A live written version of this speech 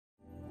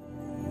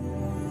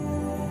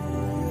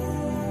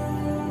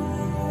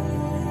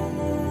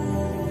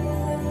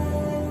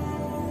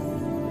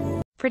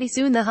Pretty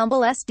soon the humble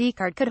SD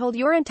card could hold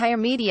your entire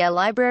media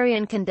library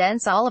and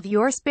condense all of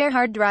your spare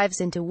hard drives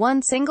into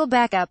one single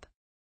backup.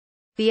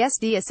 The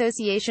SD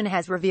Association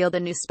has revealed a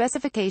new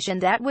specification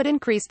that would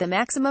increase the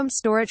maximum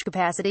storage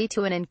capacity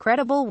to an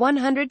incredible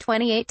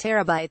 128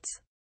 terabytes.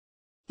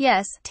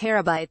 Yes,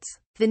 terabytes.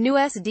 The new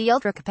SD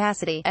Ultra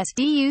Capacity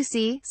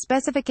 (SDUC)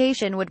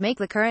 specification would make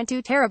the current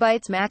 2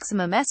 terabytes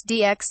maximum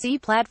SDXC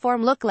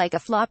platform look like a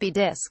floppy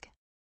disk.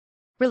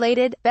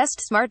 Related,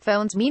 best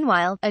smartphones.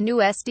 Meanwhile, a new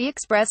SD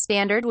Express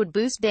standard would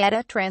boost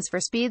data transfer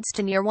speeds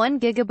to near 1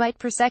 gigabit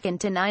per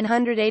second to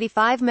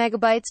 985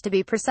 megabytes to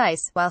be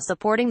precise, while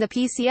supporting the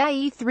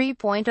PCIe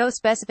 3.0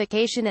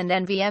 specification and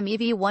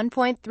NVMe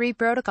 1.3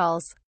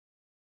 protocols.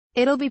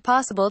 It'll be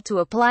possible to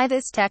apply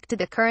this tech to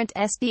the current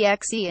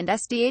SDXC and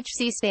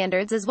SDHC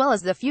standards as well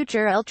as the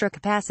future Ultra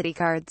Capacity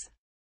cards.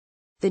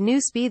 The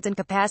new speeds and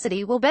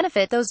capacity will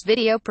benefit those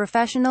video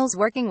professionals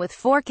working with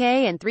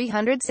 4K and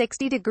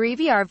 360-degree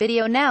VR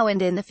video now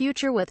and in the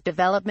future with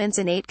developments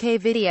in 8K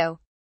video.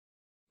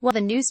 While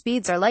the new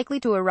speeds are likely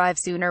to arrive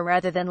sooner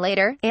rather than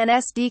later, an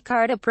SD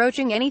card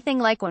approaching anything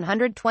like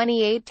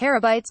 128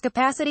 terabytes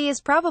capacity is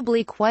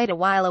probably quite a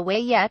while away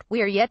yet.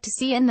 We are yet to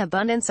see an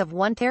abundance of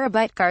 1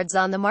 terabyte cards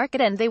on the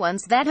market, and the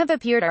ones that have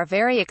appeared are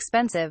very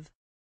expensive.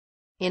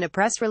 In a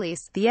press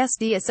release, the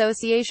SD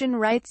Association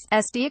writes,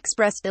 SD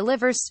Express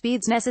delivers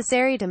speeds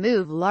necessary to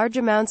move large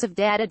amounts of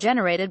data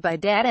generated by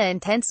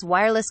data-intense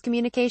wireless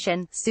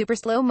communication, super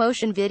slow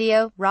motion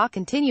video, raw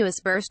continuous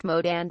burst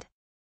mode and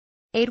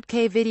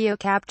 8K video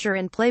capture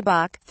and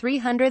playback,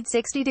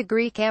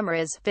 360-degree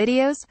cameras,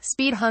 videos,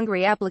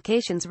 speed-hungry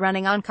applications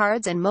running on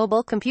cards and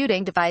mobile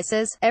computing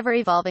devices,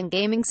 ever-evolving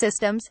gaming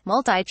systems,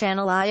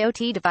 multi-channel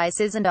IoT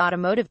devices and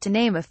automotive, to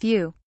name a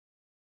few.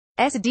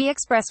 SD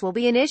Express will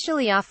be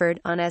initially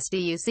offered on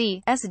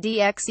SDUC,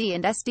 SDXC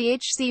and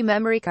SDHC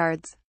memory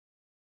cards.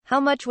 How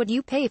much would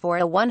you pay for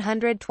a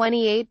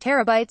 128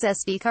 terabytes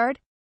SD card?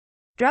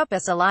 Drop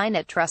us a line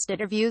at Trusted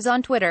Reviews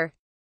on Twitter.